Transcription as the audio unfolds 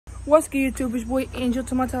What's good, YouTube? It's boy Angel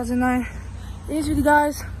to my 2009. Today's video,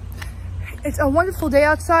 guys. It's a wonderful day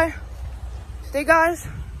outside. Today, guys,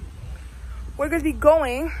 we're gonna be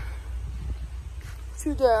going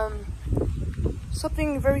to the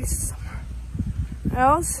something very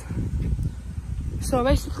else. So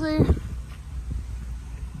basically,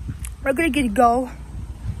 we're gonna go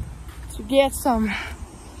to get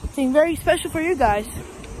something very special for you guys.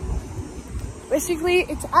 Basically,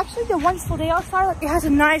 it's actually the wonderful day outside. Like, it has a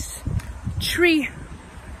nice tree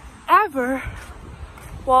ever.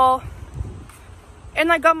 Well,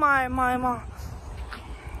 and I got my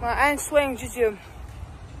aunt swing just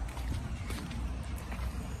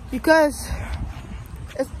because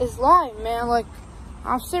it's live, man. Like,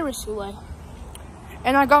 I'm seriously like,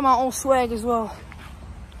 and I got my own swag as well.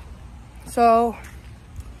 So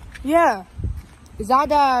yeah, is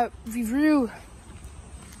that review?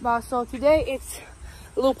 But so today it's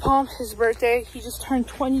Lil Pump's his birthday. He just turned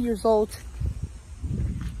 20 years old.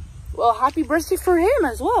 Well, happy birthday for him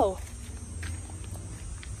as well,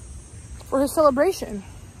 for his celebration.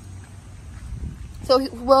 So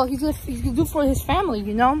he's gonna do for his family,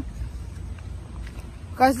 you know.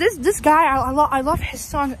 Because this guy, I love his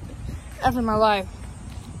son ever in my life.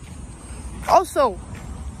 Also,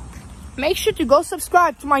 make sure to go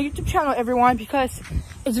subscribe to my YouTube channel, everyone, because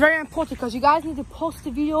it's very important. Because you guys need to post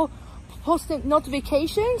the video, post the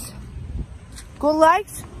notifications, go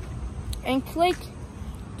likes, and click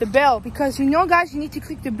the bell. Because you know, guys, you need to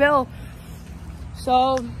click the bell.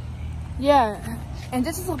 So yeah, and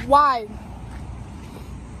this is why,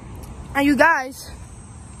 and you guys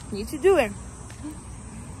need to do it.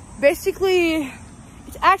 Basically,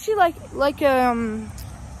 it's actually like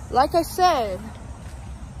I said,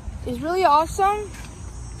 it's really awesome.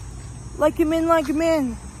 Like him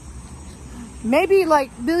in. Maybe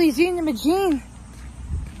like Billie Jean and Jean.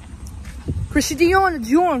 Christian and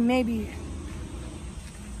June, maybe.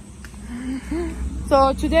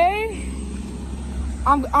 So today,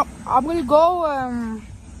 I'm gonna go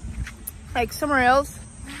like somewhere else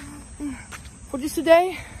for this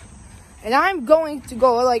today. And I'm going to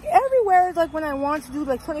go like everywhere, like when I want to do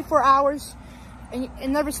like 24 hours and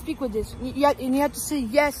never speak with this. And you have to say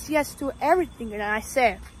yes to everything that I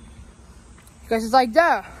say. Because it's like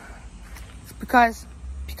that. Because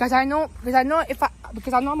I know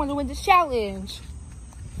I'm gonna win this challenge.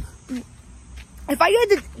 If I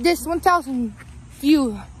get this 1,000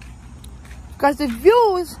 views, because the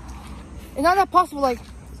views is not that possible. Like,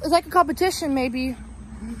 it's like a competition maybe,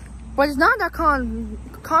 but it's not that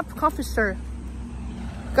competition.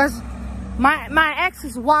 Because my ex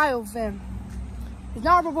is wild, man. It's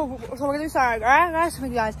not so we're gonna do sorry, alright guys.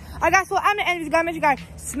 Alright guys, so I'm gonna end this guy. Make sure you guys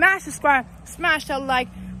smash subscribe, smash that like,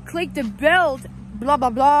 click the bell, blah blah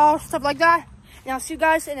blah, stuff like that. And I'll see you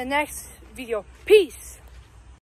guys in the next video. Peace.